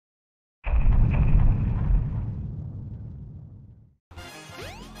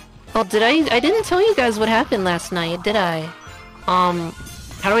Oh, did I didn't tell you guys what happened last night, did I?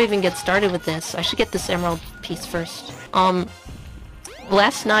 How do I even get started with this? I should get this emerald piece first.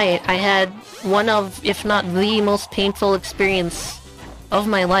 Last night I had one of, if not the most painful experience of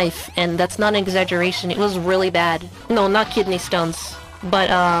my life, and that's not an exaggeration. It was really bad. No, not kidney stones. But,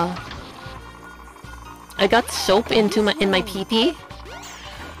 I got soap in my pee-pee.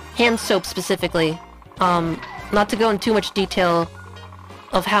 Hand soap, specifically. Not to go in too much detail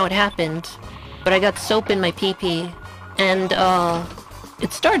of how it happened, but I got soap in my pee-pee, and,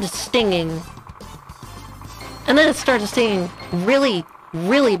 it started stinging. And then it started stinging really,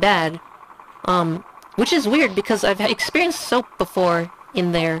 really bad. Which is weird, because I've experienced soap before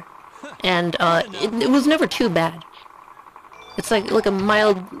in there, and, it was never too bad. It's like a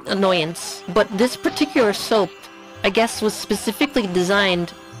mild annoyance. But this particular soap, I guess, was specifically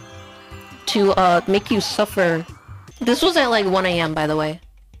designed to, make you suffer. This was at like 1 AM, by the way.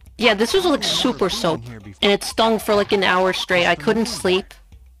 Yeah, this was like super soap, and it stung for like an hour straight. I couldn't sleep.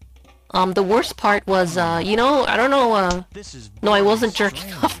 The worst part was, you know, I don't know, no, I wasn't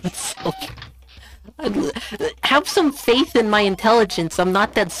jerking off with soap. Have some faith in my intelligence, I'm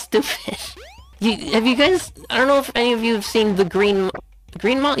not that stupid. Have you guys, I don't know if any of you have seen The Green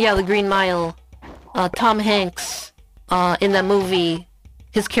Mile? Yeah, The Green Mile. Tom Hanks, in that movie,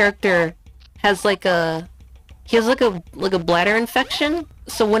 his character has like a, he has like a bladder infection.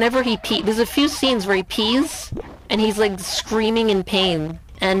 So whenever he there's a few scenes where he pees, and he's like screaming in pain.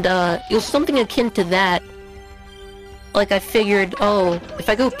 And, it was something akin to that. Like, I figured, oh, if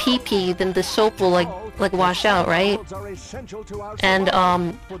I go pee-pee, then the soap will, like wash out, right? And,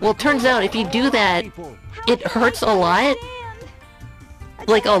 well, it turns out if you do that, it hurts a lot.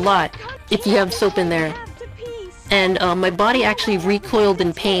 Like, a lot, if you have soap in there. And, my body actually recoiled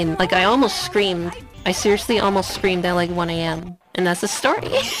in pain. Like, I almost screamed. I seriously almost screamed at, like, 1 AM. And that's the story.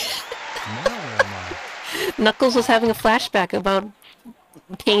 Knuckles was having a flashback about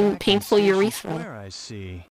painful urethra. I see.